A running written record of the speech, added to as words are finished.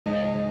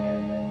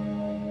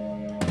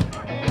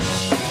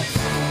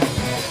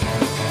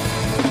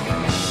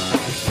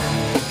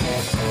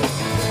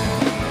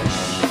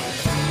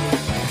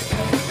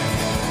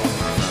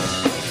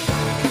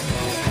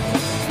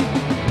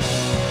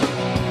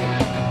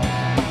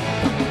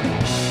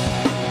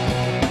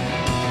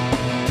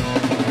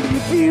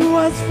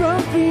was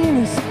from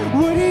Venus,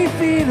 would he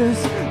feed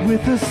us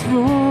with a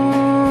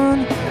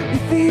spoon?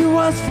 If he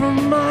was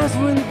from Mars,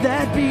 wouldn't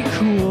that be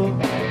cool?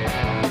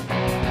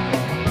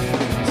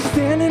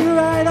 Standing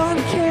right on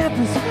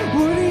campus,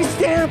 would he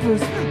stamp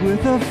us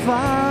with a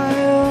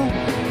file?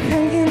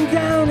 Hanging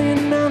down in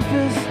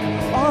Memphis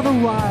all the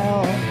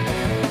while.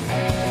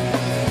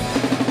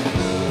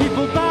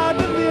 People by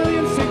the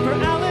millions sing for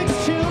Alex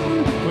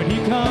Chilton when he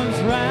comes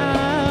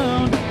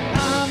round.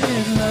 I'm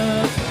in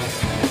love.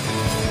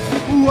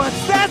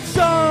 What's that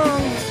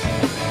song?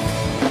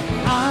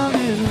 I'm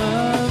in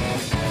love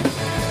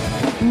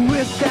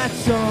with that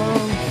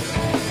song.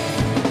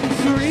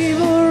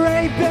 Cerebral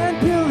rape and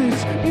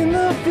pillage in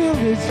the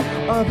village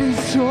of his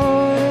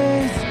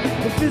choice.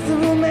 The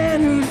visible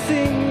man who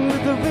sings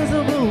with a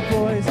visible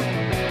voice.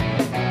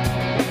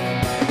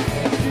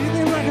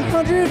 Feeling like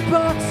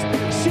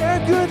 $100, share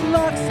good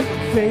lucks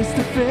face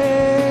to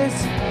face.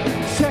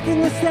 Checking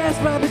the stash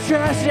by the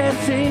trash at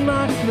St.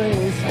 Mark's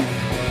Place.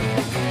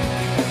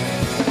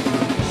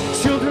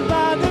 Children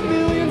by the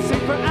millions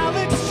sing for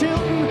Alex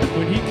Chilton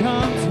when he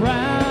comes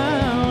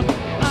round.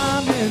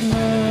 I'm in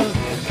love.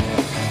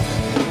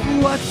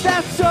 What's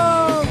that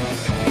song?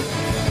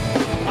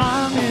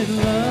 I'm in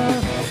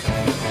love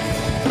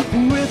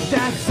with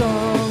that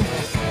song.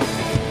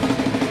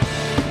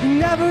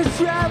 Never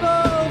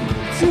traveled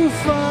too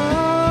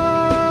far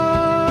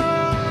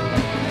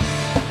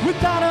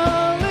without a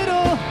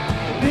little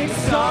big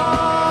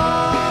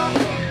song.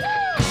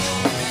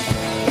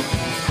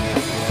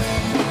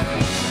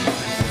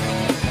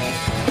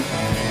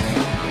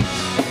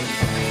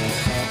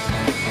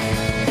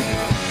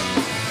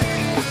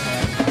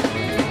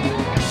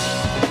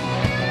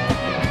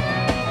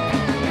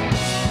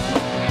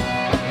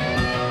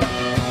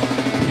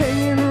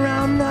 Hanging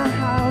around the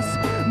house,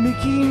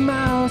 Mickey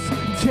Mouse,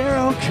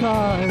 tarot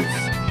cards.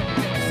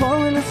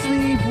 Falling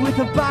asleep with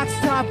a box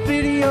top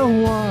video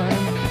on.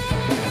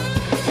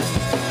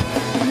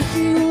 If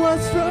he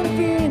was from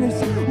Venus,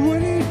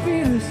 would he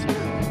feed us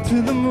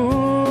to the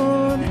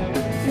moon?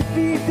 If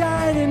he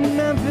died in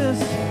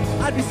Memphis,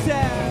 I'd be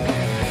sad.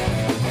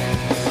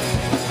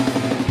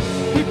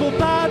 People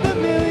by the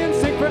millions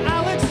sing for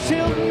Alex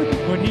Chilton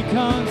when he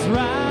comes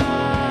round.